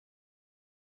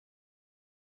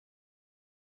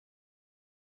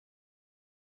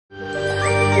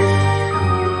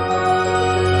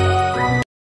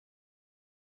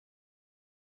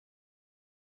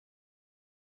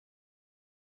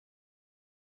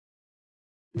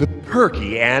The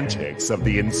perky antics of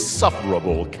the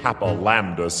insufferable Kappa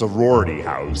Lambda sorority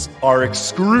house are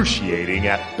excruciating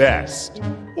at best.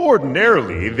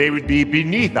 Ordinarily, they would be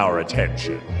beneath our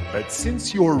attention, but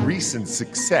since your recent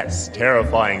success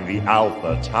terrifying the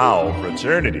Alpha Tau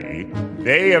fraternity,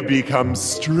 they have become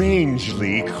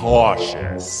strangely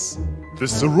cautious. The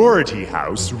sorority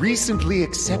house recently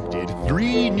accepted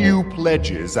 3 new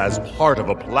pledges as part of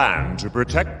a plan to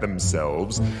protect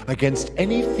themselves against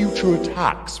any future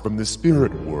attacks from the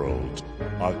spirit world.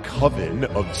 A coven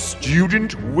of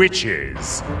student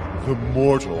witches. The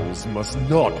mortals must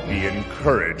not be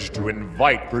encouraged to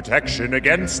invite protection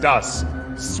against us.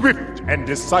 Swift and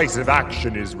decisive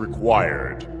action is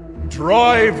required.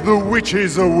 Drive the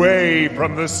witches away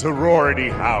from the sorority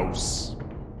house.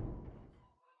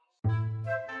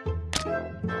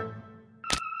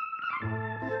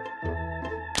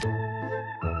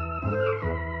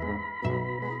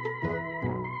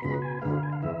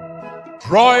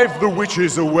 Drive the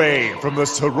witches away from the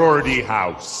sorority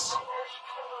house.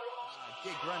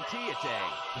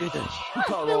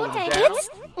 It's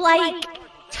like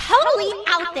totally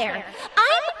out there.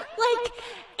 I'm like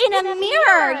in a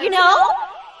mirror, you know?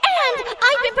 And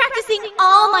I've been practicing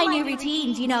all my new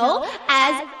routines, you know,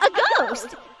 as a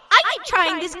ghost. I keep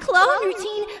trying this clone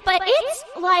routine, but it's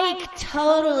like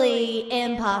totally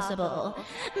impossible.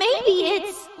 Maybe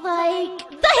it's like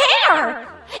the hair.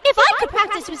 If I could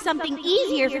practice with something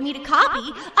easier for me to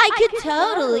copy, I could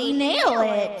totally nail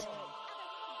it.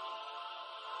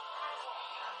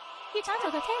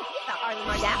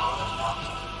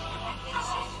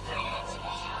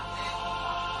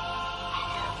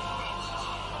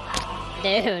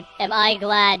 Dude, am I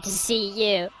glad to see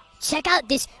you. Check out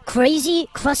this crazy,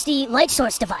 crusty light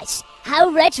source device. How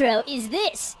retro is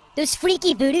this? Those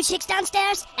freaky voodoo chicks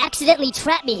downstairs accidentally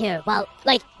trapped me here while,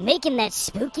 like, making that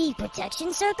spooky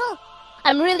protection circle?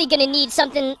 I'm really gonna need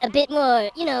something a bit more,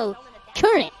 you know,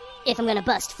 current if I'm gonna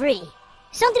bust free.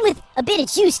 Something with a bit of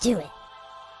juice to it.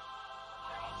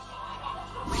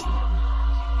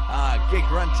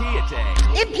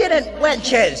 Impudent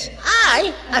wenches!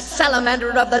 I, a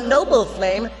salamander of the noble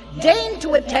flame, deign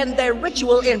to attend their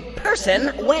ritual in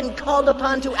person when called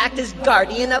upon to act as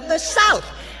guardian of the South,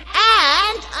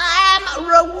 and am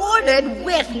rewarded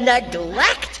with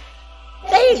neglect.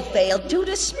 They failed to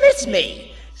dismiss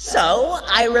me, so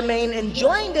I remain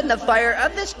enjoined in the fire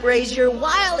of this brazier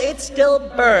while it still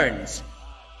burns.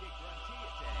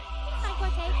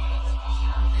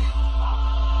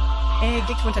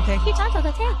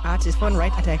 Artist fun,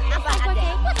 right? Attack.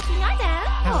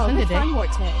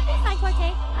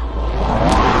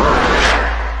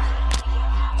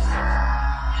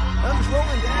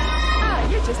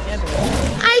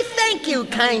 I thank you,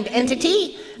 kind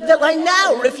entity. Though I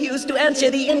now refuse to answer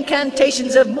the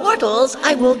incantations of mortals,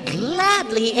 I will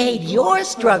gladly aid your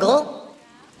struggle.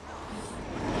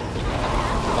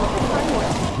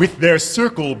 With their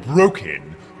circle broken,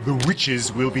 the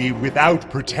witches will be without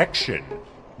protection.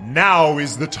 Now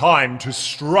is the time to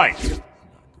strike.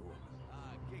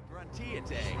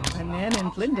 Anan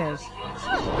and Flinders.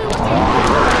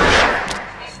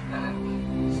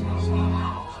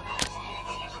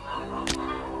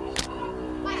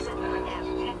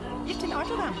 Gifton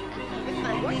Artodam.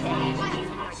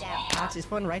 Artist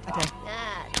fun, right? Attack.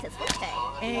 Gift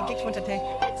one attack.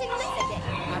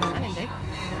 Anan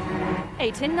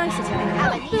 18 nicety. I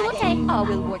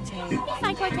will work.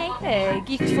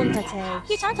 Gift fun tate.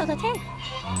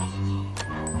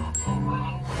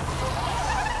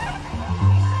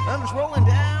 I'm just rolling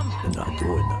down. Not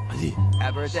doing that.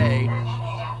 Have a day. I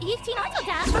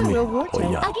will work.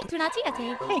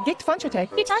 Hey, gift fun attack.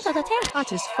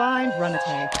 Artist fine, run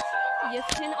attack.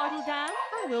 Giftin Artodam. I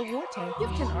will work.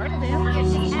 Gifton Artodam.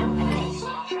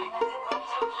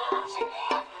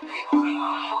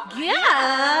 Yeah!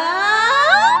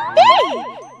 Hey!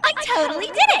 I totally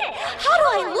did it! How do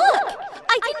I look?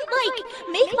 I didn't, like,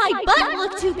 make my butt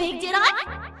look too big, did I?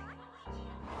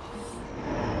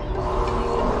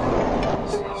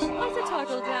 What's a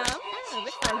turtle down?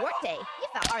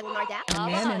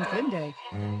 Anan and Flinde.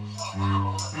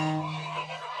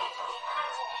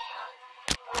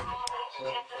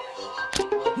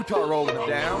 Guitar rolling it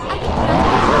down.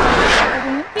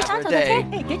 Have a day.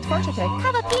 Hey, gift fun attack.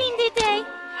 Have a splendid day.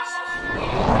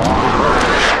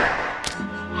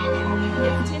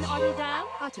 Giftin Artodam.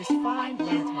 Artist fine, run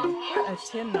attack. A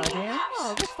 10 now, Dan.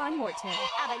 Oh, with fine work. Gift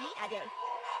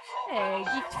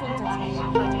fun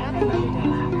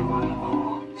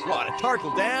What, a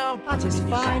turtle down? Artist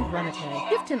fine, run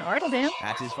attack. Gifton Artodam.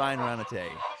 That is fine, run a day.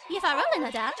 If I roll in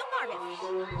a dad,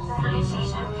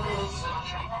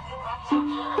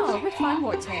 Oh, with fine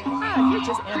morte. Ah, you're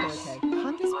just Amberate.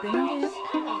 Hondas Bingin.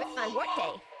 Oh, with fine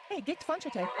morte. Hey, get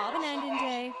Funchate. Albanandin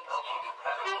day.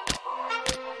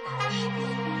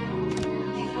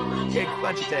 Gig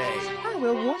Funchate. I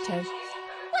will Warte.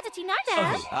 What's a tinarda?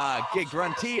 Gig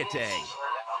Gruntiate.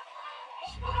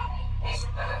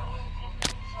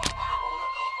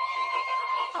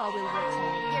 Oh, will wait.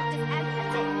 You're just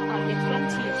Amberate. Oh, get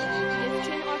Gruntiate.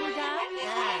 Giftin Organ.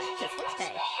 Just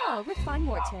Funchate. Oh, with fine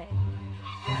morte.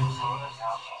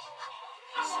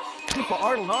 People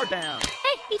Ardlenar down.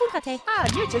 Hey, Itukate. Ah,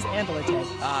 you're just Amberate.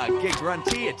 Gig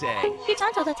Gruntiate.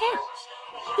 Gitantate.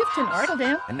 Gifton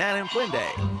Ardledam. And Nan and Flinde.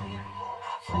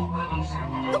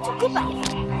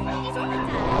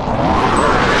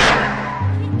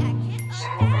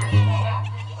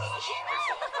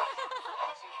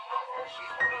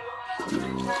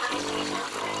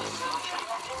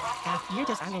 Ah, you're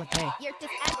just Amberate. You're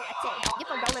just Amberate.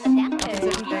 You're rolling a damn. Hey,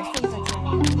 Gitantate.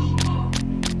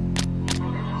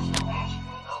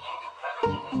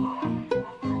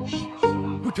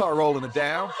 Hutar rolling it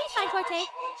down. Fine forte.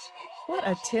 What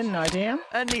a tin Nardam.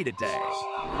 Anita Day.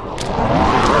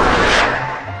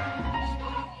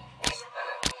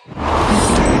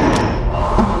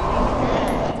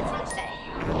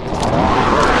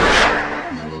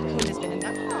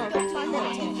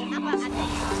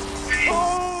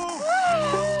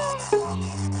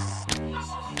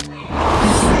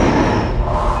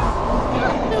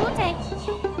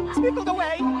 Spickled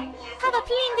away. Have a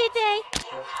splendid day.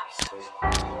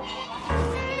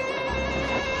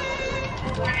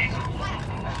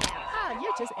 Ah,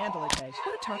 you're just Amberate.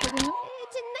 What a Tarkadam.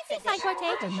 It's a nice fine forte.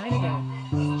 What a night again.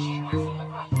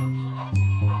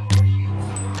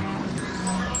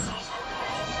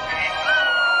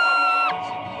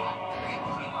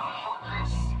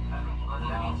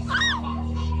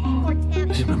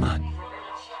 Zimmerman,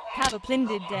 Have a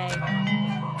splendid day.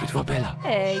 het wordt bella.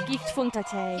 Hey, gift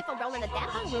funtate. You're rolling a damn.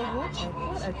 I will Warte.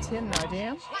 What a tin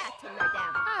Nardam. What a tinarda.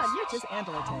 Ah, you're just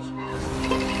Amberate.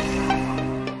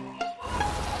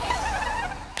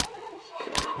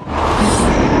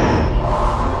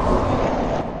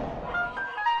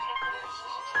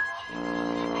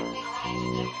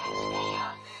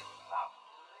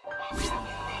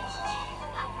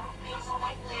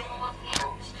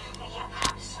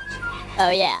 Oh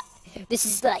yeah, this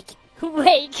is like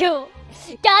way cool.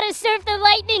 Gotta surf the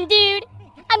lightning, dude.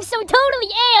 I'm so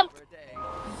totally amped.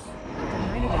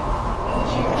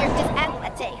 You're just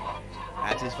Amberate.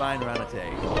 That's his fine Ranate.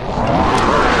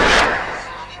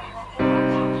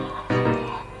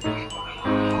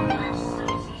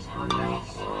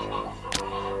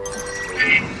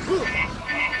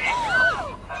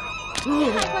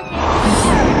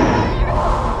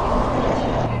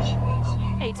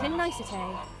 Hey, tin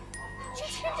nicete.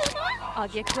 I'll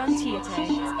get gruntiate.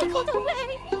 Spickled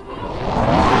away.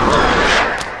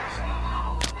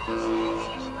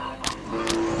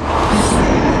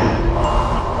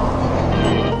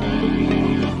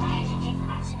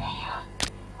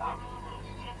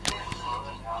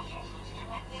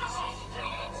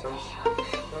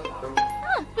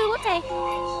 Buote.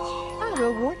 I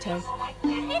will Warte.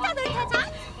 Ita doon ka dyan.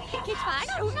 Kitwa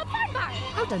na una barbar.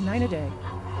 How the night a day.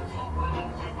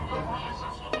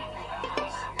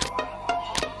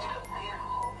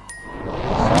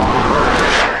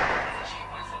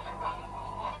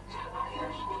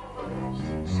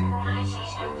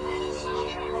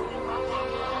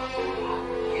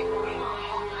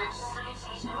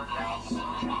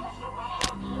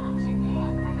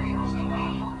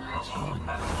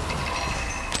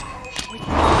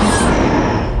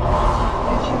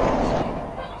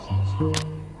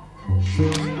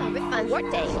 With fun work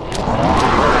day.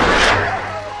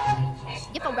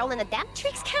 You're for rolling a damn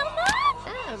tricks count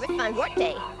on? With fun work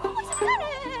day. What's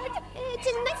that? It's a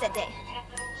nice day.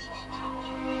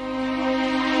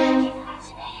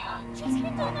 Tricks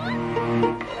count on?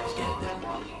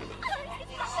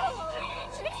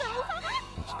 Tricks on?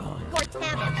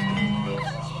 Gortam.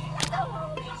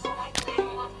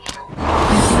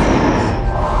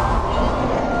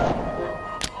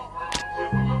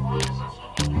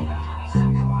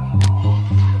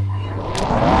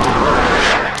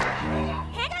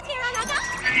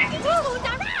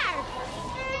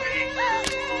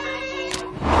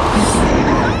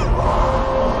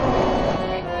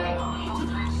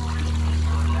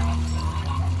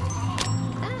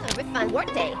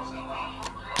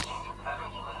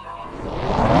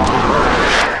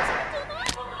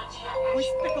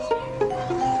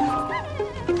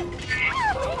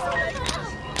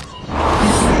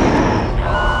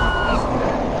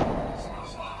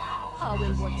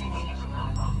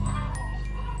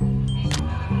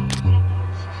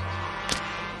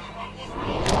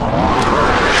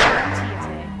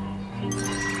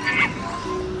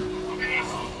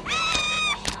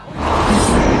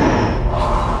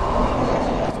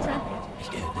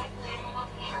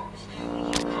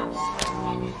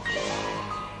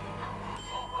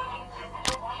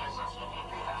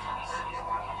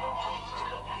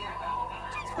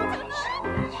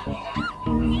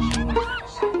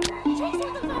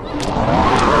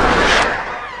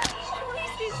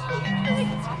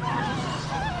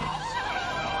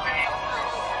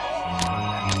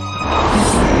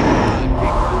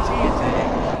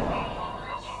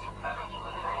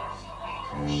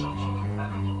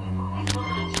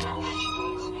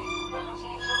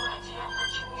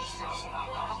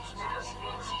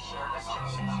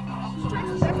 Oh,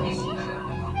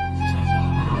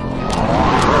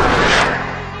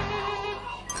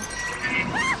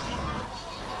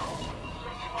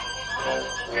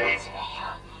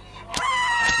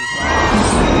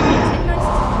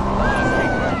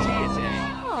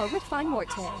 refine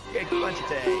morte. Get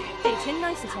lunchate. Eighteen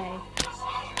nicete.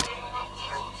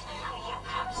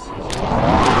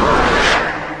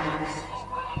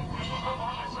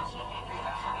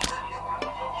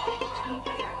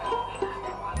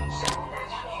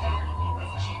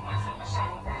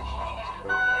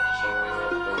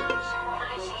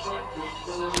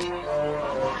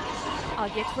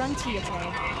 Get run tiate.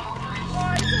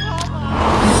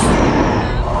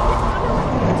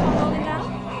 Rolling down.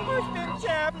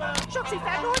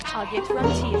 I'll get run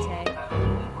tiate.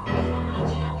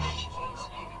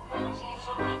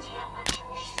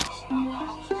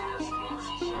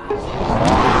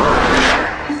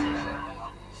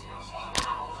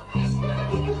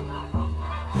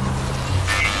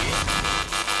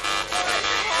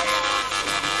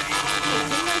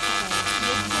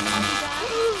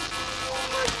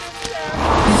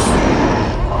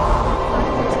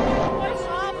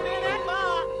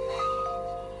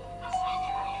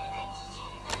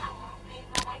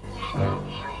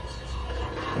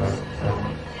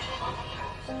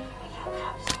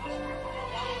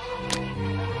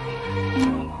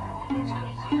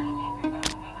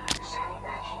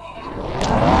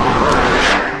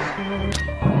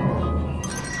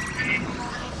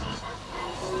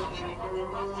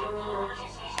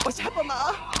 What's happening,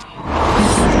 Ma?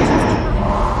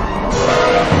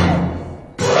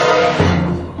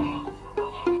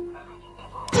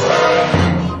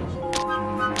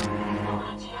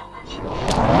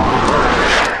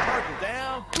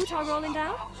 Down. Utar rolling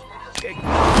down.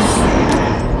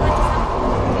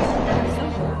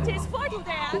 Tis Fartle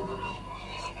down.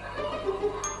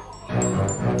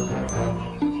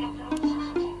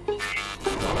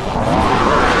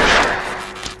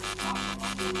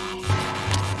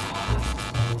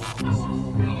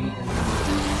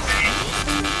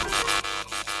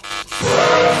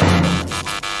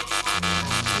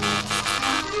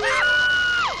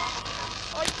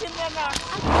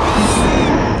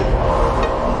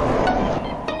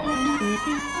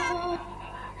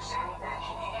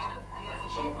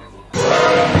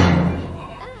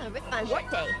 Refine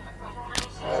morte.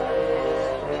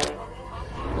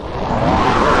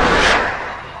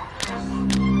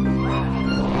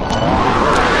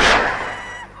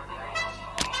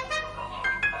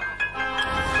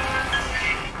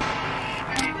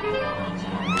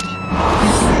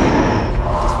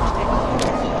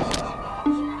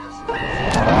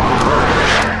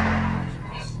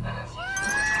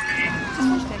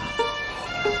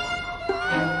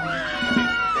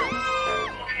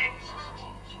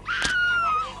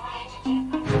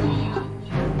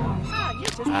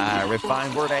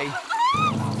 Refine word A.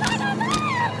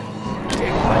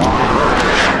 Refine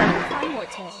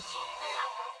morte.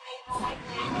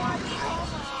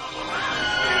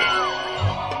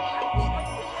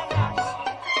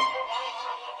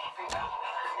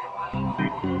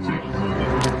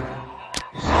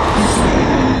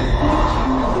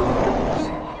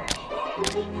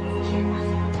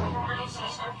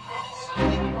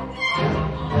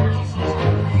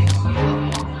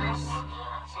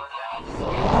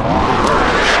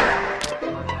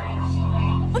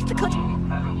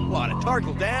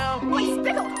 Tarkle down. Oi,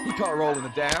 Spickle! You car rolling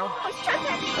it down. Oi,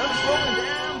 Strumpet! Rolling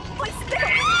down. Oi,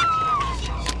 Spickle!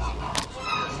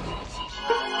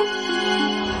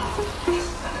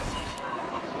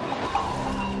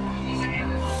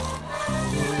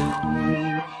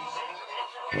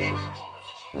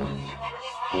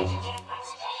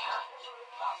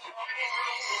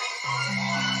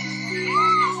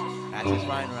 That's just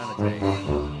fine around the table.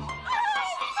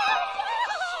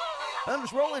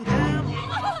 Thunder's rolling down.